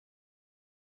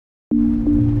I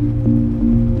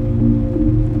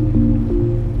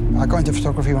got into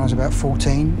photography when I was about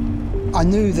 14. I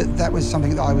knew that that was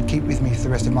something that I would keep with me for the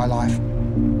rest of my life.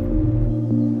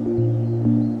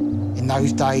 In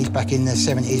those days, back in the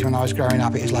 70s when I was growing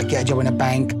up, it was like get a job in a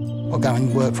bank or go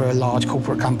and work for a large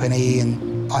corporate company.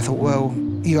 And I thought, well,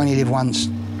 you only live once.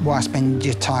 Why spend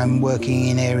your time working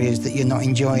in areas that you're not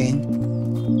enjoying?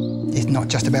 It's not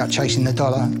just about chasing the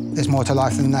dollar. There's more to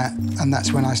life than that. And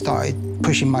that's when I started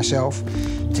pushing myself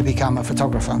to become a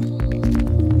photographer.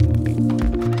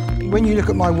 When you look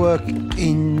at my work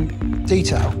in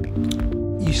detail,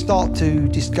 you start to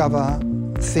discover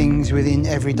things within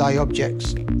everyday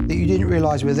objects that you didn't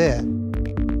realise were there.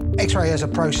 X-ray as a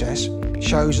process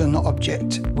shows an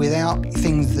object without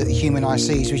things that the human eye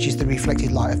sees, which is the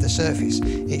reflected light of the surface.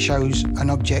 It shows an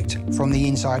object from the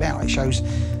inside out. It shows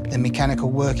the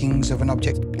mechanical workings of an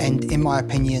object. And in my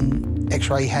opinion,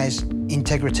 X-ray has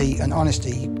integrity and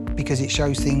honesty because it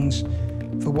shows things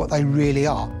for what they really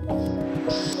are.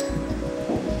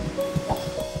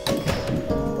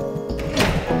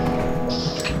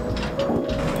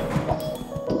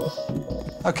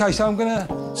 Okay, so I'm going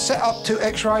to set up to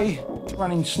X-ray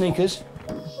running sneakers.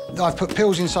 I've put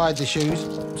pills inside the shoes,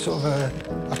 sort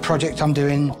of a project I'm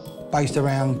doing based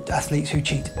around athletes who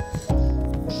cheat.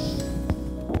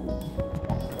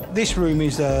 This room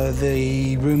is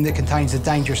the room that contains the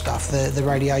dangerous stuff, the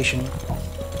radiation.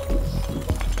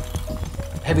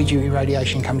 Heavy-duty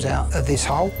radiation comes out of this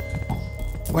hole.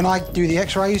 When I do the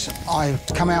X-rays, I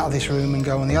come out of this room and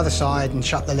go on the other side and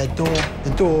shut the lead door.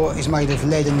 The door is made of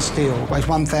lead and steel, weighs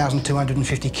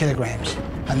 1,250 kilograms,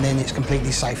 and then it's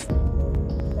completely safe.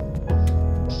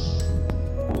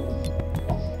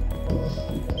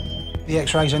 The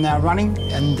X-rays are now running,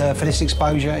 and for this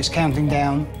exposure, it's counting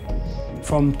down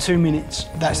from 2 minutes.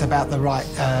 That's about the right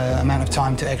amount of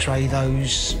time to X-ray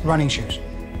those running shoes.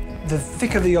 The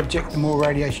thicker the object, the more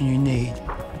radiation you need.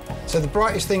 So the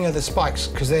brightest thing are the spikes,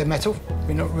 because they're metal.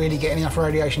 We're not really getting enough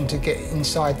radiation to get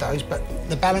inside those, but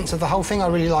the balance of the whole thing, I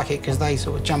really like it because they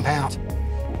sort of jump out.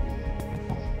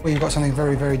 When you've got something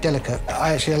very, very delicate,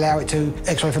 I actually allow it to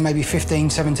X-ray for maybe 15,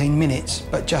 17 minutes,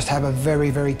 but just have a very,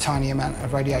 very tiny amount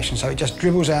of radiation. So it just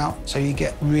dribbles out, so you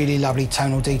get really lovely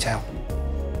tonal detail.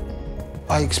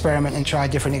 I experiment and try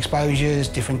different exposures,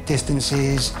 different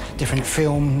distances, different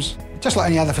films, just like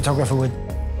any other photographer would.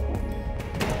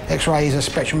 X-ray is a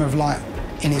spectrum of light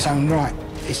in its own right.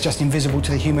 It's just invisible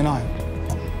to the human eye.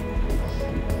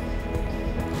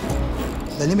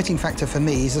 The limiting factor for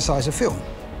me is the size of film.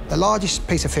 The largest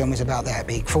piece of film is about that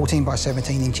big, 14 by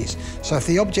 17 inches. So if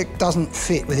the object doesn't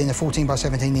fit within a 14 by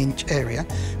 17 inch area,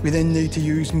 we then need to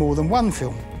use more than one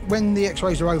film. When the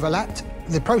X-rays are overlapped,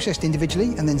 they're processed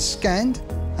individually and then scanned,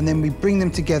 and then we bring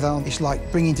them together. It's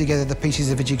like bringing together the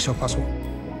pieces of a jigsaw puzzle.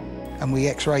 And we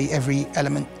X-ray every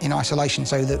element in isolation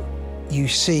so that you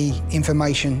see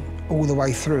information all the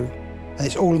way through. And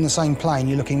it's all on the same plane,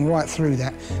 you're looking right through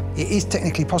that. It is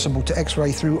technically possible to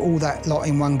X-ray through all that lot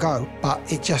in one go, but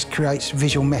it just creates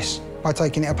visual mess. By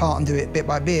taking it apart and do it bit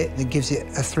by bit, it gives it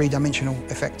a three-dimensional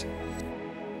effect.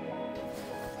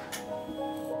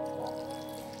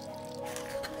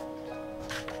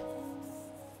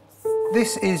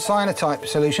 This is cyanotype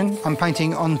solution. I'm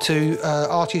painting onto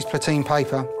Archie's Platine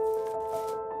paper.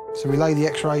 So we lay the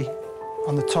X-ray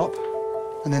on the top,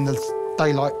 and then the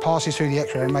daylight passes through the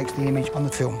X-ray and makes the image on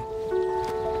the film.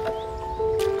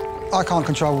 I can't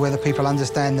control whether people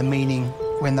understand the meaning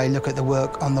when they look at the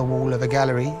work on the wall of a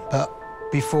gallery, but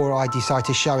before I decide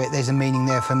to show it, there's a meaning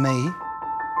there for me.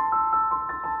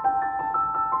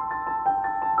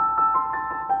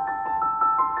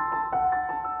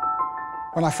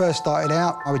 When I first started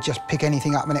out, I would just pick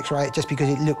anything up and X-ray it just because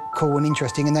it looked cool and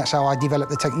interesting, and that's how I developed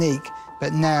the technique.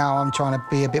 But now I'm trying to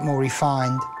be a bit more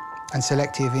refined and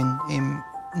selective in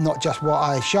not just what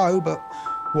I show, but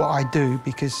what I do,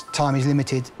 because time is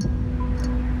limited.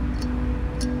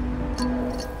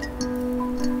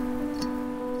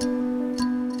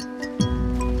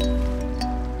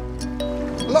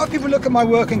 A lot of people look at my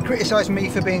work and criticise me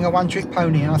for being a one-trick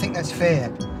pony, and I think that's fair.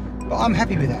 But I'm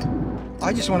happy with that.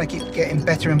 I just want to keep getting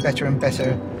better and better and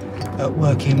better at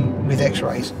working with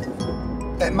X-rays.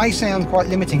 That may sound quite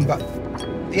limiting, but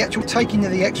the actual taking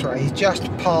of the X-ray is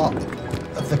just part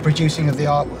of the producing of the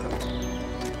artwork.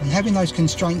 And having those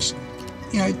constraints,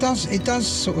 you know, it does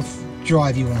sort of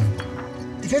drive you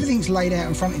on. If everything's laid out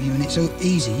in front of you and it's so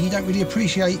easy, you don't really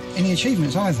appreciate any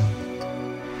achievements either.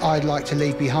 I'd like to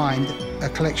leave behind a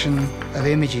collection of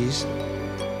images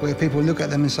where people look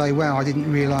at them and say, wow, I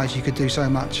didn't realise you could do so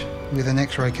much with an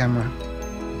X-ray camera.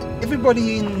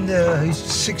 Everybody who's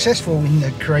successful in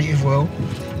the creative world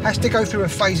has to go through a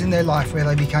phase in their life where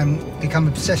they become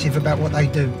obsessive about what they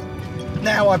do.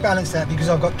 Now I balance that because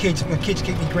I've got kids. My kids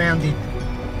keep me grounded.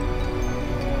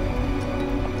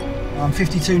 I'm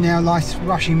 52 now, life's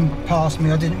rushing past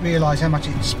me. I didn't realise how much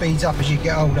it speeds up as you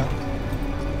get older.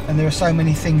 And there are so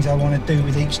many things I want to do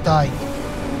with each day.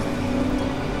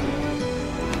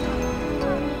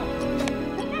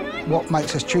 What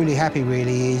makes us truly happy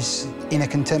really is inner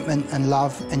contentment and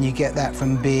love, and you get that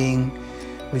from being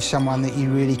with someone that you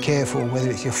really care for, whether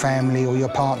it's your family or your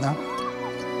partner.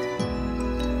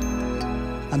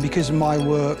 And because my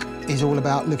work is all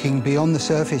about looking beyond the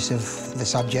surface of the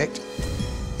subject,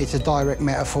 it's a direct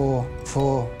metaphor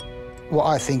for what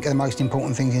I think are the most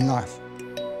important things in life.